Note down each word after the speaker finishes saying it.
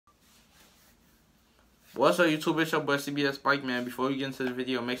What's up, YouTube? It's your boy CBS Spike, man. Before we get into the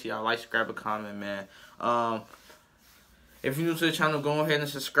video, make sure y'all like, subscribe, and comment, man. If you're new to the channel, go ahead and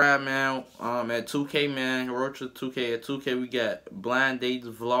subscribe, man. At 2K, man, road to 2K. At 2K, we got blind dates,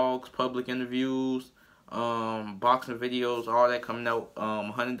 vlogs, public interviews, boxing videos, all that coming out.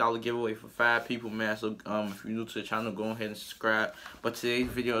 $100 giveaway for 5 people, man. So, if you're new to the channel, go ahead and subscribe. But today's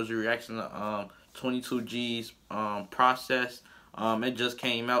video is a reaction to 22G's Process. It just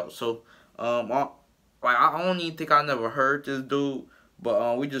came out, so I don't even think I never heard this dude,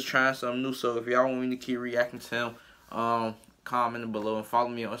 but we just trying something new. So if y'all want me to keep reacting to him, comment below and follow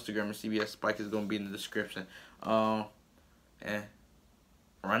me on Instagram. And CBS Spike is gonna be in the description. And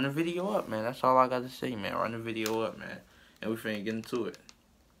run the video up, man. That's all I got to say, man. Run the video up, man. And we finna get into it.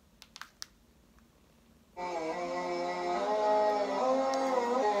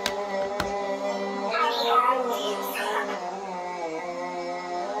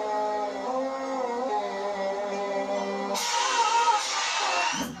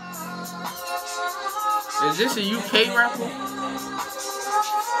 Is this a UK rapper?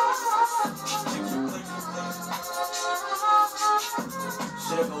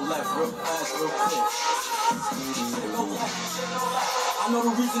 I know the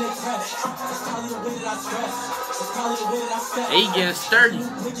reason they crash. It's probably the way that I dress. It's probably the way that I step. Hey, getting sturdy. You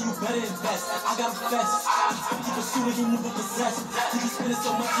better invest. I got a vest. Keep a shooter, you move a possess. You be spending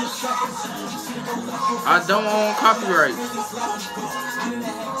so much in seconds. I don't own copyright.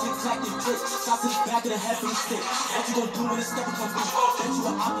 Shots in the back of the head from the stick. What you gonna do when the stepper comes through? Bet you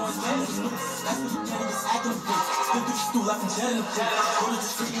an op on his head. That's what you can't even act in the bitch. Been through the stool, left him dead in the pit. Go to the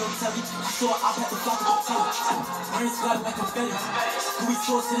street, you don't tell me. I saw an op at the block of the tail. Iron splattered like confetti. Louis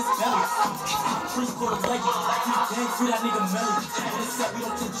sauce in his belly. Freeze for the leg. Free the gang, free that nigga Melly. On the set, we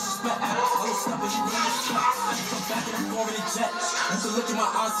don't take disrespect. I don't step, but you really respect. Come back and I'm going in the jet. You can look at my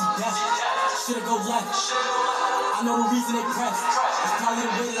eyes, see death. Should've go left. I know the reason they pressed. It's probably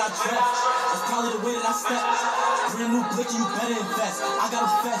the way that I dress. It's probably the way that I step. Brand new blicky, you better invest. I got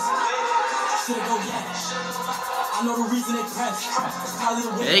a vest. Should've go left. I know the reason they pressed. It's probably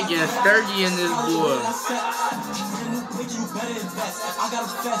the way they getting sturdy in this boy. Brand new blicky, you better invest. I got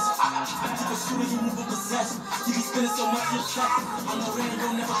a vest. Keep a shooter, you move a possess. You be spending so much in sex. I know Randy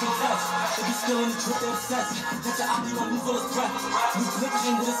don't never confess. They be stealing the drip, they obsessed. Catch your eye, you gon' lose all his breath. New blick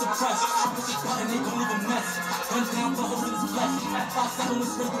came with a suppress. Push a button, they gon' leave a mess. Run down for holes in his flesh. 5-7 was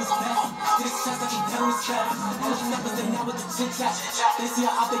straight through his back. Get his chest like he dead on his back. All the snappers, they now with the chit chat. They see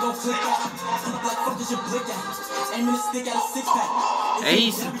how out, they gon' click out. Pull up like fuck is your blick at. Aiming a stick at a 6-pack.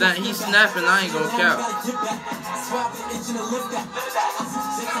 Hey, he's snapping, I ain't gonna count.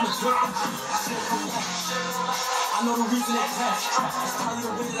 I know the reason they crash. It's probably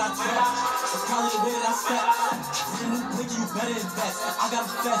the way that I dress. It's probably the way that I step. Brand new blicky, you better invest. I got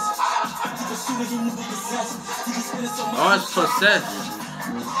a vest. Keep a shooter, you move a possess. You be spending so much. Oh, it's possessed.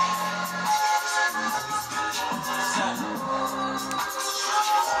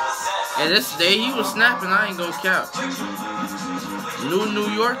 And this day he was snapping, I ain't gonna count. New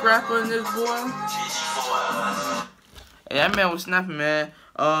York rapper in this boy. Hey, that man was snapping, man.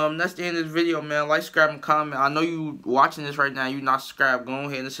 That's the end of this video, man. Like, subscribe, and comment. I know you watching this right now. You not subscribed. Go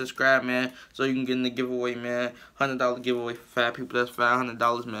ahead and subscribe, man, so you can get in the giveaway, man. $100 giveaway for 5 people. That's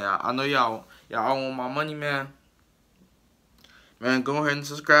 $500, man. I know y'all want my money, man. Man, go ahead and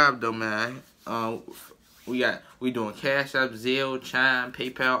subscribe, though, man. We doing Cash App, Zelle, Chime,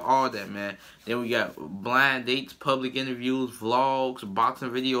 PayPal, all that, man. Then we got blind dates, public interviews, vlogs, boxing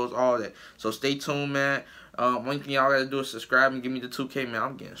videos, all that. So stay tuned, man. One thing y'all gotta do is subscribe and give me the 2K, man.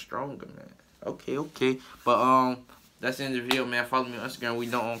 I'm getting stronger, man. Okay. But that's the end of the video, man. Follow me on Instagram. We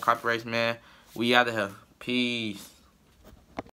don't own copyrights, man. We out of here. Peace.